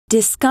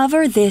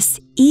Discover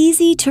this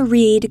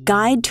easy-to-read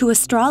guide to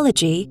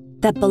astrology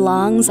that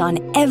belongs on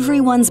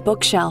everyone's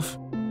bookshelf.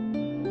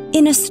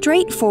 In a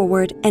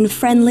straightforward and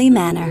friendly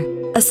manner,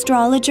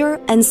 astrologer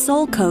and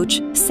soul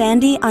coach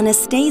Sandy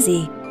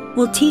Anastasi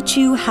will teach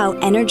you how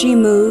energy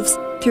moves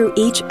through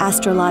each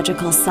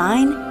astrological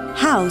sign,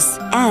 house,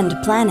 and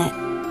planet.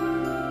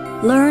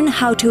 Learn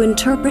how to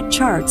interpret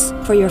charts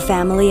for your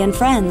family and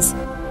friends,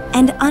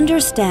 and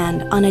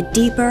understand on a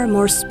deeper,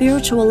 more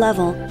spiritual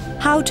level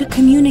how to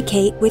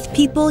communicate with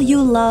people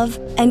you love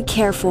and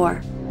care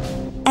for,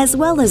 as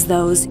well as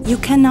those you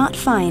cannot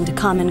find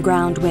common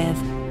ground with.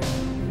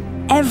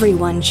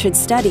 Everyone should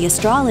study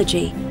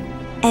astrology,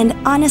 and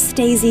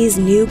Anastasi's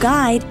new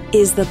guide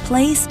is the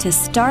place to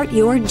start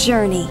your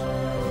journey.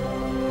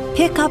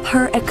 Pick up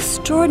her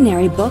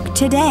extraordinary book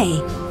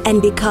today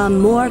and become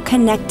more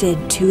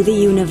connected to the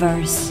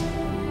universe.